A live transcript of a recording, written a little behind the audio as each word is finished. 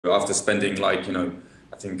after spending like, I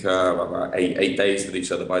think about eight days with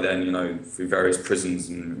each other by then, through various prisons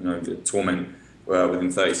and, the torment,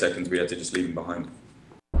 within 30 seconds we had to just leave him behind.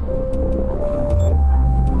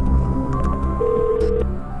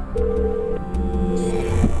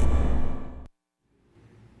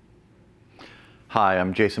 Hi,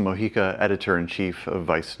 I'm Jason Mojica, Editor-in-Chief of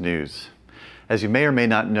Vice News. As you may or may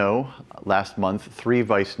not know, last month, 3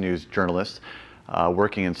 Vice News journalists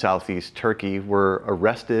working in southeast Turkey were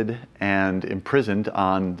arrested and imprisoned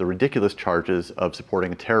on the ridiculous charges of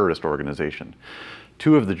supporting a terrorist organization.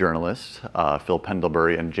 2 of the journalists, Phil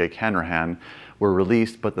Pendelbury and Jake Hanrahan, were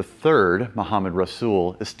released, but the third, Mohammed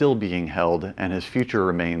Rasool, is still being held and his future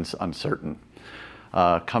remains uncertain.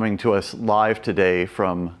 Coming to us live today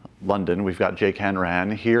from London, we've got Jake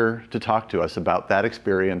Hanrahan here to talk to us about that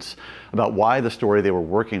experience, about why the story they were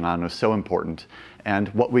working on was so important, and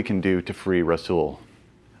what we can do to free Rasool.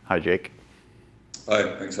 Hi, Jake.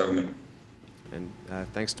 Hi, thanks for having me. And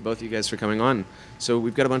thanks to both of you guys for coming on. So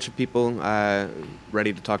we've got a bunch of people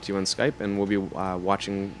ready to talk to you on Skype, and we'll be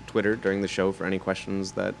watching Twitter during the show for any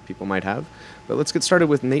questions that people might have. But let's get started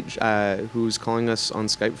with Nate, who's calling us on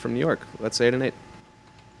Skype from New York. Let's say it to Nate.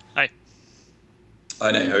 Hi.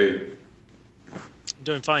 Hi, Nate. How are you?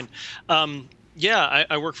 Doing fine. Yeah,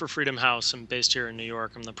 I work for Freedom House. I'm based here in New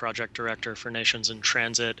York. I'm the project director for Nations in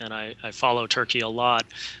Transit, and I follow Turkey a lot.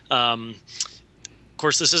 Of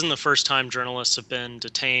course, this isn't the first time journalists have been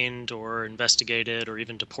detained or investigated or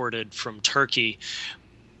even deported from Turkey.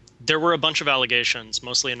 There were a bunch of allegations,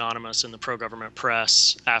 mostly anonymous, in the pro-government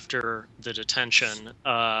press after the detention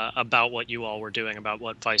about what you all were doing, about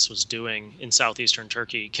what Vice was doing in southeastern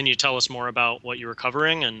Turkey. Can you tell us more about what you were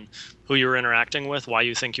covering and who you were interacting with, why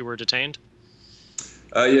you think you were detained?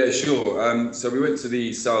 Yeah, sure. So we went to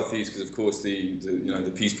the southeast because, of course,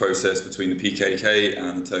 the peace process between the PKK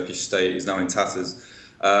and the Turkish state is now in tatters.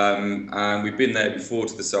 And we've been there before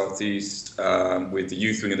to the southeast with the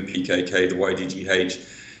youth wing of the PKK, the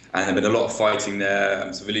YDGH. And there's been a lot of fighting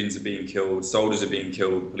there. Civilians are being killed, soldiers are being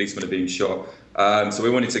killed, policemen are being shot. So we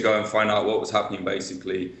wanted to go and find out what was happening,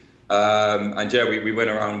 basically. And yeah, we went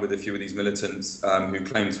around with a few of these militants who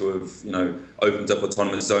claim to have, opened up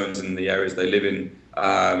autonomous zones in the areas they live in.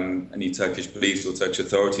 Any Turkish police or Turkish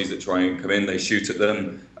authorities that try and come in, they shoot at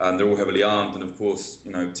them. They're all heavily armed, and of course,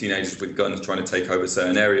 teenagers with guns trying to take over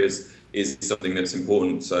certain areas is something that's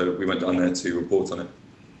important. So we went down there to report on it.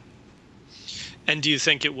 And do you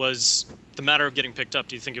think it was the matter of getting picked up?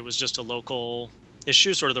 Do you think it was just a local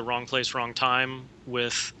issue, sort of the wrong place, wrong time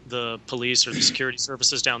with the police or the security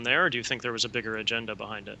services down there? Or do you think there was a bigger agenda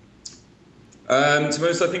behind it? To be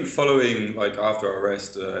honest, I think following, after our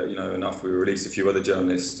arrest, enough, we released a few other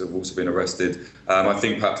journalists who have also been arrested. I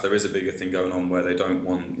think perhaps there is a bigger thing going on where they don't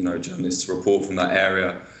want, journalists to report from that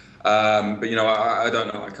area. But, I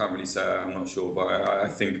don't know. I can't really say. I'm not sure. But I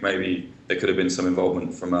think maybe there could have been some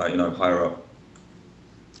involvement from, higher up.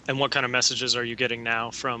 And what kind of messages are you getting now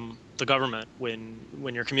from the government when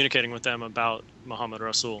you're communicating with them about Mohammed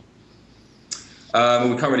Rasool? Well,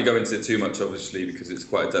 we can't really go into it too much, obviously, because it's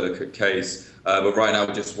quite a delicate case. But right now,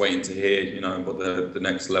 we're just waiting to hear, what the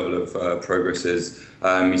next level of progress is.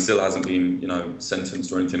 He still hasn't been,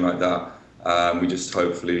 sentenced or anything like that. We just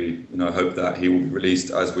hopefully, hope that he will be released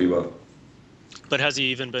as we were. But has he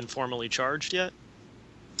even been formally charged yet?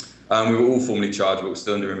 We were all formally charged, but we're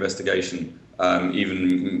still under investigation.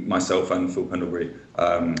 Even myself and Phil Pendelbury.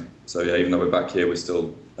 So yeah, even though we're back here, we're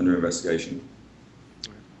still under investigation.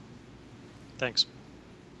 Thanks.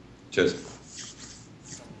 Cheers.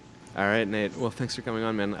 All right, Nate. Well, thanks for coming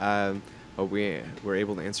on, man. Hope we were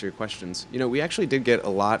able to answer your questions. We actually did get a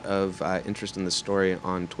lot of interest in this story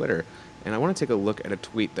on Twitter, and I want to take a look at a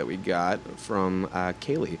tweet that we got from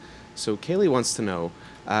Kaylee. So Kaylee wants to know,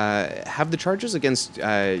 have the charges against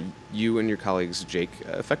you and your colleagues, Jake,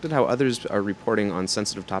 affected how others are reporting on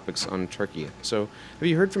sensitive topics on Turkey? So have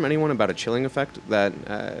you heard from anyone about a chilling effect that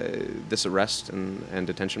this arrest and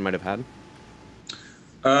detention might have had?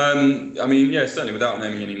 Yeah, certainly without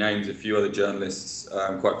naming any names, a few other journalists,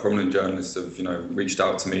 quite prominent journalists have, reached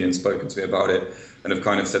out to me and spoken to me about it and have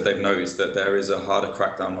kind of said they've noticed that there is a harder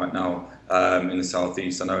crackdown right now in the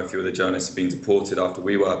southeast. I know a few of the journalists have been deported after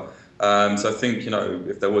we were. So I think,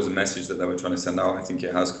 if there was a message that they were trying to send out, I think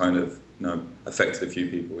it has kind of, affected a few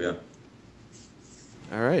people, yeah.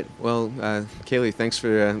 All right. Well, Kaylee, thanks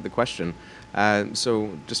for the question.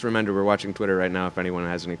 So just a reminder, we're watching Twitter right now if anyone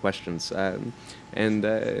has any questions.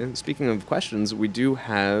 And speaking of questions, we do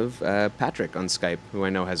have Patrick on Skype, who I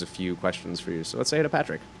know has a few questions for you. So let's say hi to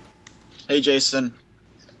Patrick. Hey, Jason.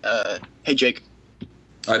 Hey, Jake.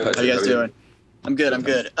 Hi, Patrick. How you guys doing? I'm good.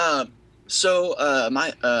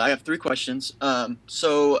 I have three questions. Why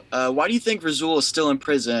do you think Rasool is still in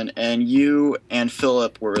prison and you and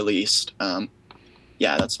Philip were released?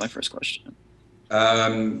 Yeah, that's my first question.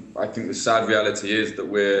 I think the sad reality is that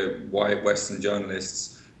we're white Western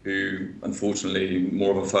journalists who, unfortunately,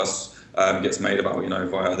 more of a fuss gets made about,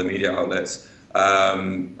 via other media outlets.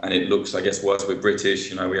 And it looks, I guess, worse. We're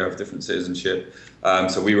British, we have different citizenship.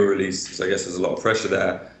 So we were released. So I guess there's a lot of pressure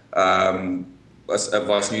there. Us at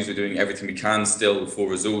Vice News, we're doing everything we can still for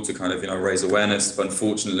Rasool to kind of, raise awareness. But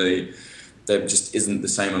unfortunately, there just isn't the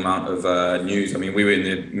same amount of news. I mean,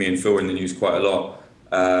 me and Phil were in the news quite a lot.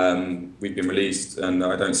 We've been released, and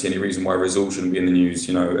I don't see any reason why Rasool shouldn't be in the news,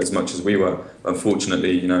 as much as we were.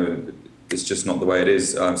 Unfortunately, it's just not the way it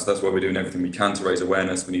is. So that's why we're doing everything we can to raise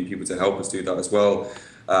awareness. We need people to help us do that as well.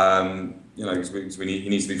 Because he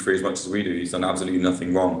needs to be free as much as we do. He's done absolutely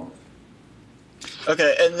nothing wrong.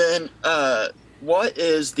 Okay, and then what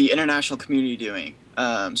is the international community doing?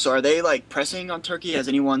 So are they pressing on Turkey? Has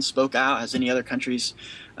anyone spoke out? Has any other countries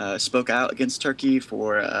spoke out against Turkey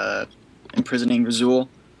for imprisoning Rasool?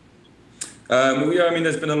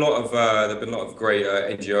 There's been a lot of great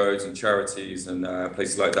NGOs and charities and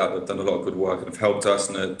places like that have done a lot of good work and have helped us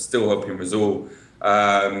and are still helping Rasool.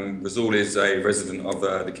 Rasool is a resident of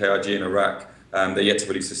the KRG in Iraq. They're yet to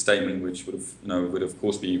release a statement, which would of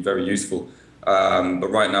course be very useful.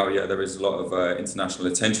 But right now, there is a lot of international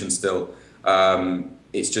attention still.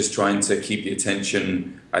 It's just trying to keep the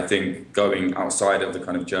attention, I think, going outside of the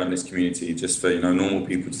kind of journalist community, just for normal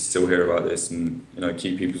people to still hear about this and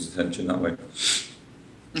keep people's attention that way.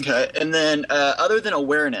 Okay, and then other than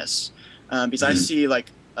awareness, because I see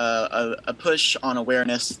a push on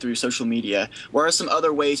awareness through social media, what are some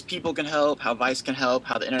other ways people can help? How Vice can help?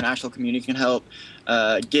 How the international community can help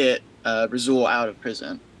get Rasool out of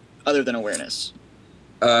prison, other than awareness?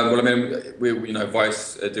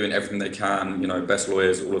 Vice are doing everything they can, best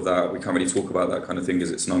lawyers, all of that. We can't really talk about that kind of thing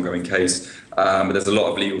because it's an ongoing case. But there's a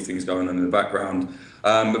lot of legal things going on in the background.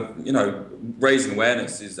 Raising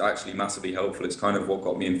awareness is actually massively helpful. It's kind of what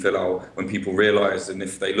got me and Phil out when people realised, and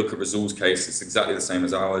if they look at Rasool's case, it's exactly the same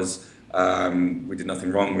as ours. We did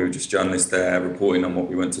nothing wrong. We were just journalists there reporting on what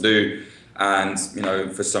we went to do. And,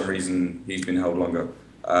 for some reason, he's been held longer.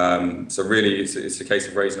 So really, it's a case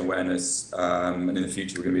of raising awareness, and in the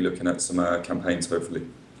future we're going to be looking at some campaigns, hopefully.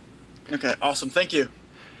 Okay, awesome. Thank you.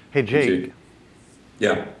 Hey, Jake.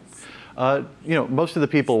 Yeah. Most of the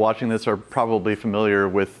people watching this are probably familiar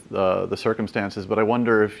with the circumstances, but I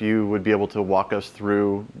wonder if you would be able to walk us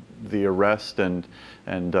through the arrest and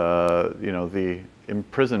the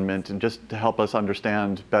imprisonment, and just to help us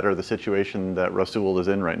understand better the situation that Rasool is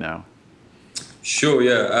in right now. Sure,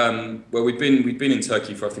 yeah. Well, we've been in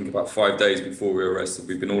Turkey for I think about 5 days before we were arrested.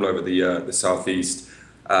 We've been all over the southeast,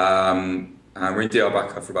 and we're in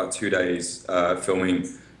Diyarbakir for about 2 days filming.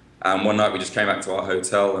 And one night we just came back to our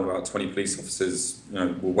hotel, and about 20 police officers,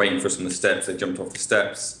 were waiting for us on the steps. They jumped off the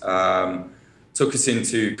steps, took us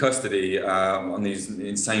into custody on these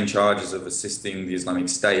insane charges of assisting the Islamic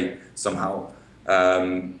State somehow.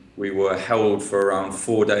 We were held for around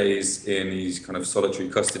 4 days in these kind of solitary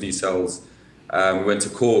custody cells. We went to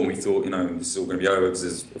court and we thought, this is all going to be over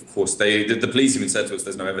because, of course, the police even said to us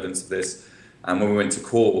there's no evidence of this. And when we went to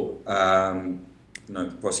court, the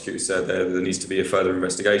prosecutor said there needs to be a further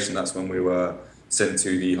investigation. That's when we were sent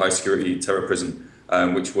to the high security terror prison,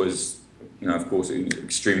 which was, of course,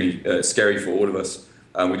 extremely scary for all of us.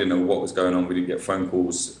 We didn't know what was going on. We didn't get phone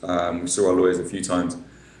calls. We saw our lawyers a few times.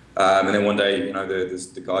 And then one day,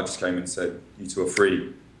 the guard just came and said, "You two are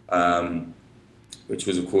free." Which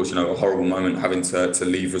was, of course, a horrible moment, having to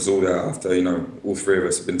leave Rasool there after, all three of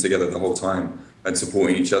us have been together the whole time and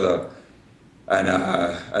supporting each other.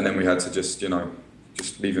 And then we had to just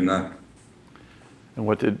leave him there. And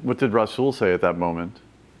what did Rasool say at that moment?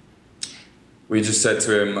 We just said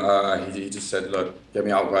to him, he just said, "Look, get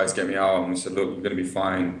me out, guys, get me out." And we said, "Look, we're going to be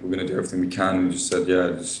fine. We're going to do everything we can." And he just said,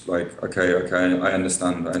 "Yeah, just okay, I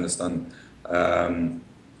understand.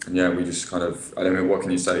 And yeah, we just kind of, I don't know, what can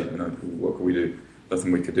you say? What can we do?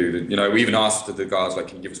 Nothing we could do. We even asked the guards,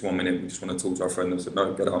 can you give us 1 minute? We just want to talk to our friend. They said,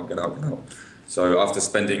 "No, get out." So after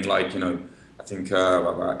spending I think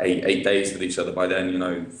about eight days with each other by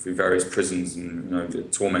then, through various prisons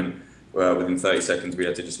and torment, within 30 seconds we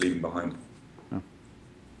had to just leave him behind. Oh.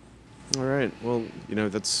 All right. Well,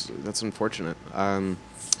 that's unfortunate.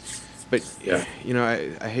 But yeah,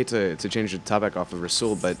 I hate to change the topic off of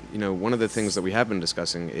Rasool, but one of the things that we have been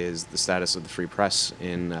discussing is the status of the free press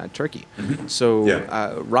in Turkey. Mm-hmm. So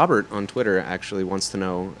yeah. Robert on Twitter actually wants to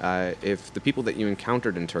know if the people that you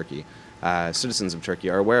encountered in Turkey citizens of Turkey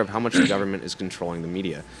are aware of how much the government is controlling the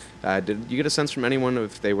media. Did you get a sense from anyone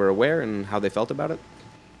if they were aware and how they felt about it?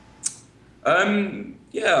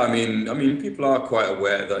 Yeah, I mean, people are quite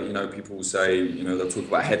aware that, people will say, they'll talk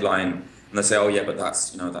about a headline and they say, oh yeah, but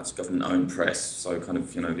that's government-owned press, so kind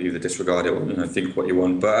of, either disregard it or, think what you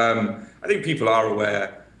want. But I think people are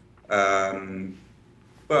aware.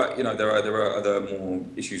 But, there are other more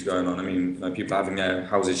issues going on. I mean, people having their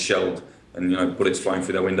houses shelled and, bullets flying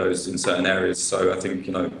through their windows in certain areas. So I think,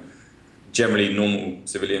 generally normal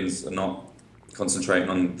civilians are not concentrating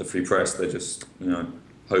on the free press. They're just,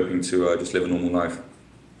 hoping to just live a normal life.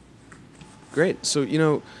 Great. So,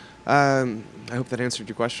 I hope that answered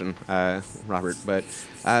your question, Robert. But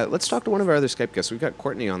let's talk to one of our other Skype guests. We've got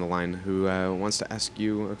Courtney on the line who wants to ask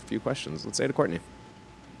you a few questions. Let's say to Courtney.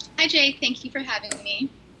 Hi, Jake. Thank you for having me.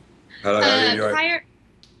 Hello, how are you? Right?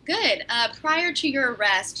 Good. Prior to your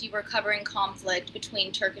arrest, you were covering conflict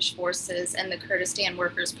between Turkish forces and the Kurdistan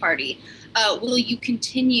Workers Party. Will you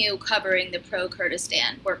continue covering the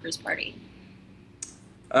pro-Kurdistan Workers Party?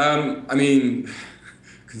 I mean,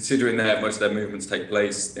 considering that most of their movements take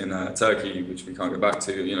place in Turkey, which we can't go back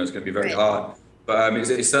to, it's going to be very hard. But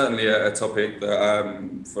it's certainly a topic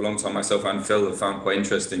that for a long time myself and Phil have found quite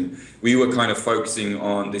interesting. We were kind of focusing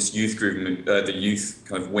on this youth group, the youth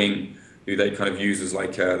kind of wing, who they kind of use as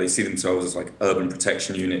like, they see themselves as like urban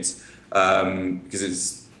protection units, because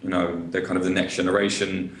it's, they're kind of the next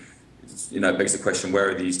generation. It begs the question, where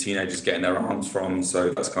are these teenagers getting their arms from? So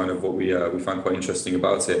that's kind of what we find quite interesting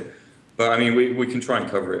about it. But I mean, we can try and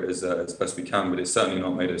cover it as best we can, but it's certainly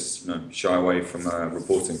not made us shy away from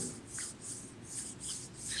reporting.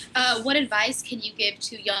 What advice can you give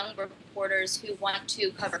to young reporters who want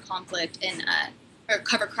to cover conflict or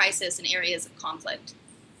cover crisis in areas of conflict?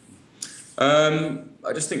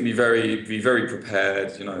 I just think be very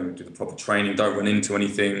prepared. Do the proper training. Don't run into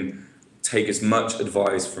anything. Take as much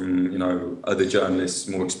advice from other journalists,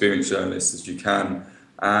 more experienced journalists as you can.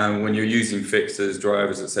 And when you're using fixers,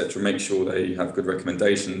 drivers, etc., make sure they have good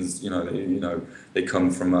recommendations. They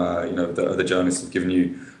come from the other journalists have given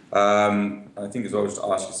you. I think as well, just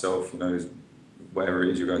ask yourself, wherever it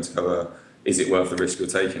is you're going to cover, is it worth the risk you're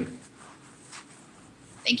taking?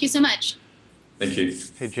 Thank you so much. Thank you.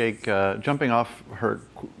 Hey, Jake, jumping off her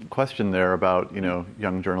question there about,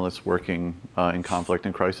 young journalists working in conflict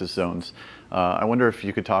and crisis zones, I wonder if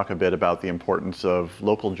you could talk a bit about the importance of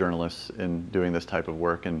local journalists in doing this type of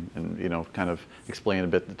work and kind of explain a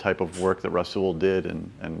bit the type of work that Rasool did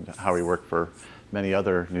and how he worked for many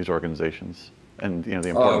other news organizations and, the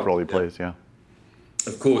important role he plays, yeah.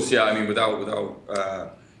 Of course, yeah. I mean, without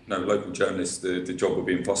local journalists, the job would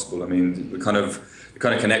be impossible. I mean, the kind of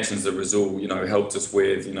connections that Rasool, helped us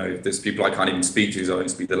with, there's people I can't even speak to because I don't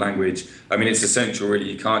speak the language. I mean, it's essential,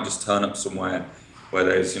 really. You can't just turn up somewhere where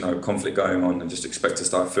there's, conflict going on and just expect to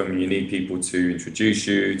start filming. You need people to introduce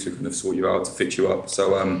you, to kind of sort you out, to fix you up.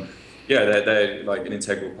 So, yeah, they're like an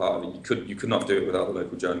integral part of it. You could not do it without the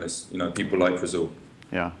local journalists, people like Rasool.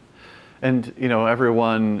 Yeah. And,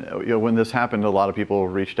 everyone, when this happened, a lot of people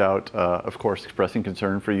reached out, of course, expressing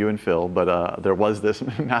concern for you and Phil, but there was this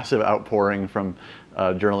massive outpouring from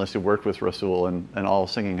journalists who worked with Rasool and all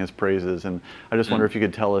singing his praises. And I just wonder if you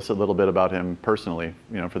could tell us a little bit about him personally,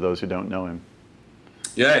 for those who don't know him.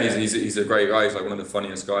 Yeah, he's a great guy. He's like one of the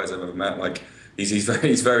funniest guys I've ever met. Like, he's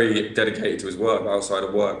very dedicated to his work, outside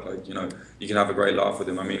of work. Like, you can have a great laugh with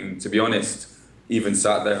him. I mean, to be honest, even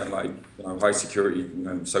sat there in high security,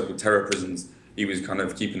 so-called terror prisons, he was kind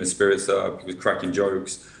of keeping the spirits up. He was cracking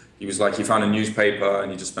jokes. He was like, he found a newspaper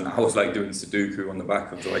and he just spent hours doing Sudoku on the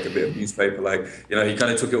back of a bit of newspaper. He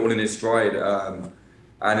kind of took it all in his stride.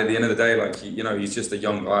 And at the end of the day, he's just a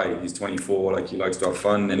young guy. He's 24. He likes to have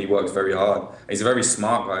fun and he works very hard. And he's a very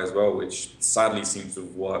smart guy as well, which sadly seems to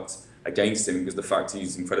have worked against him because the fact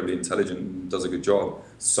he's incredibly intelligent and does a good job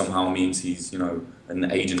somehow means he's, an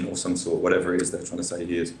agent or some sort, whatever it is they're trying to say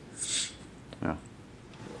he is. Yeah.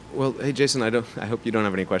 Well, hey, Jason, I hope you don't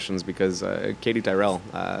have any questions because Katie Tyrell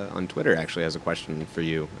on Twitter actually has a question for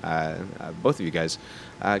you, both of you guys.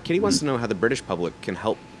 Katie wants to know how the British public can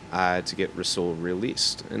help to get Rasool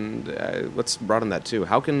released. And let's broaden that too.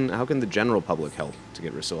 How can the general public help to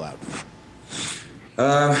get Rasool out?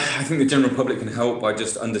 I think the general public can help by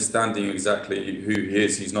just understanding exactly who he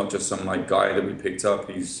is. He's not just some guy that we picked up.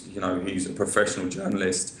 He's he's a professional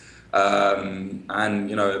journalist and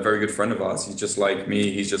a very good friend of ours. He's just like me.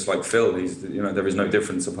 He's just like Phil. He's there is no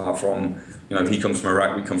difference apart from he comes from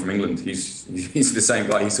Iraq. We come from England. He's the same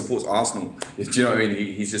guy. He supports Arsenal. Do you know what I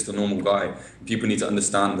mean? He's just a normal guy. People need to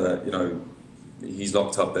understand that he's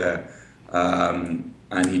locked up there and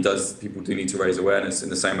people do need to raise awareness in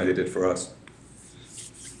the same way they did for us.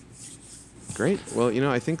 Great.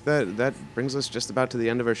 Well, I think that brings us just about to the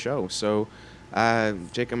end of our show. So,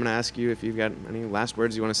 Jake, I'm going to ask you if you've got any last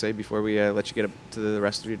words you want to say before we let you get up to the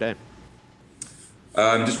rest of your day.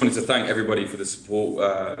 Just wanted to thank everybody for the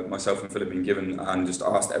support myself and Philip have been given, and just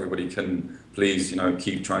ask that everybody can please,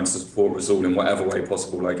 keep trying to support Rasool in whatever way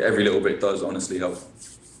possible. Like, every little bit does honestly help.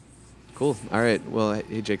 Cool. All right. Well,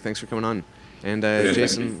 hey, Jake, thanks for coming on. And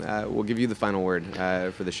Jason, we'll give you the final word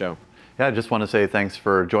for the show. Yeah, I just want to say thanks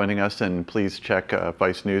for joining us, and please check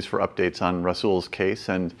Vice News for updates on Rasool's case.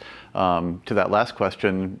 And to that last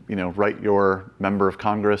question, write your member of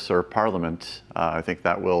Congress or Parliament. I think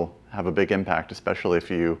that will have a big impact, especially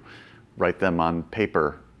if you write them on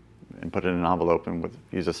paper and put it in an envelope and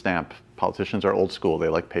use a stamp. Politicians are old school; they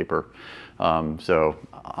like paper. So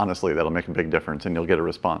honestly, that'll make a big difference, and you'll get a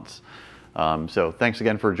response. So thanks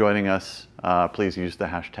again for joining us. Please use the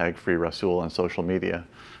hashtag #FreeRasool on social media.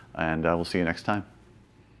 And we'll see you next time.